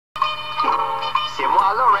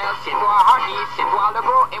moi Laurel, c'est toi Hardy, c'est toi le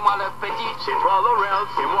gros et moi le petit. C'est toi Laurel,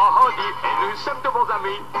 c'est moi Hardy, et nous sommes de bons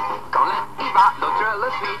amis. Quand l'un y va, l'autre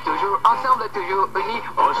le suit, toujours ensemble, toujours unis.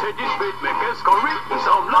 On se dispute, mais qu'est-ce qu'on rit, nous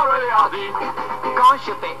sommes Laurel et Hardy. Quand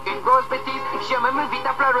je fais une grosse bêtise, je me mets vite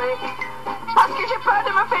à pleurer. Parce que j'ai peur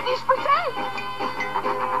de me faire disputer.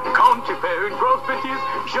 Quand tu fais une grosse bêtise,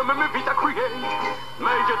 je me mets vite à crier.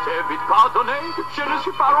 Mais je t'ai vite pardonné, je ne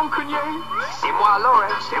suis pas rancunier. C'est moi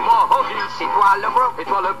Laurel, C'est moi Hardy, c'est toi le gros, et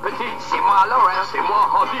toi le petit. c'est moi Laurel, C'est moi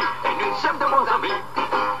Hardy, et nous sommes de bons amis.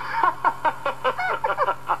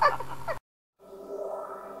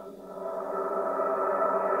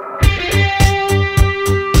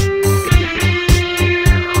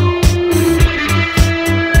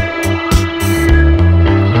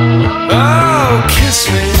 Oh, kiss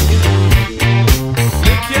me.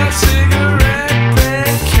 Lick your cigarette,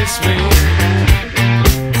 then kiss me.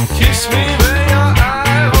 Kiss me where your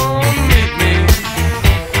eye won't meet me.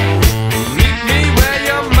 Meet me where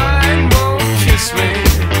your mind won't kiss me.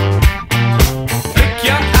 Flick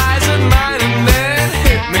your eyes at mine and then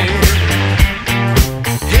hit me.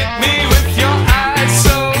 Hit me with your eyes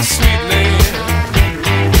so sweetly.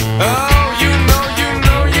 Oh, you know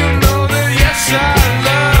that yes I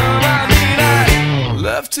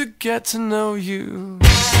love to get to know